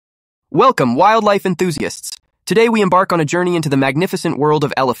Welcome, wildlife enthusiasts. Today we embark on a journey into the magnificent world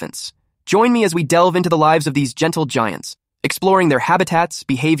of elephants. Join me as we delve into the lives of these gentle giants, exploring their habitats,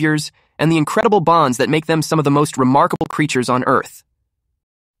 behaviors, and the incredible bonds that make them some of the most remarkable creatures on Earth.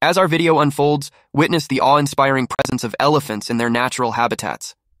 As our video unfolds, witness the awe-inspiring presence of elephants in their natural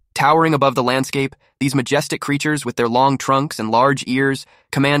habitats. Towering above the landscape, these majestic creatures with their long trunks and large ears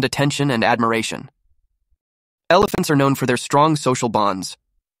command attention and admiration. Elephants are known for their strong social bonds.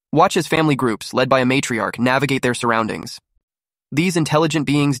 Watch as family groups, led by a matriarch, navigate their surroundings. These intelligent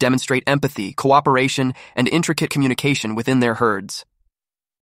beings demonstrate empathy, cooperation, and intricate communication within their herds.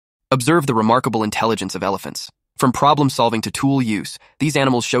 Observe the remarkable intelligence of elephants. From problem-solving to tool use, these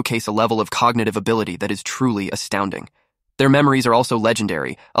animals showcase a level of cognitive ability that is truly astounding. Their memories are also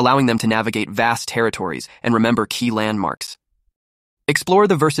legendary, allowing them to navigate vast territories and remember key landmarks. Explore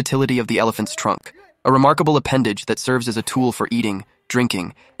the versatility of the elephant's trunk, a remarkable appendage that serves as a tool for eating,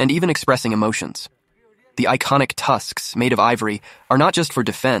 drinking, and even expressing emotions. The iconic tusks, made of ivory, are not just for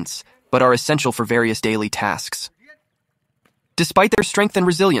defense, but are essential for various daily tasks. Despite their strength and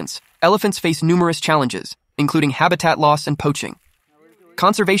resilience, elephants face numerous challenges, including habitat loss and poaching.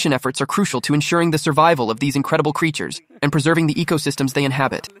 Conservation efforts are crucial to ensuring the survival of these incredible creatures and preserving the ecosystems they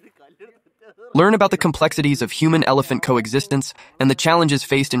inhabit. Learn about the complexities of human-elephant coexistence and the challenges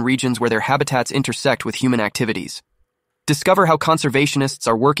faced in regions where their habitats intersect with human activities. Discover how conservationists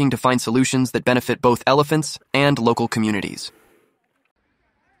are working to find solutions that benefit both elephants and local communities.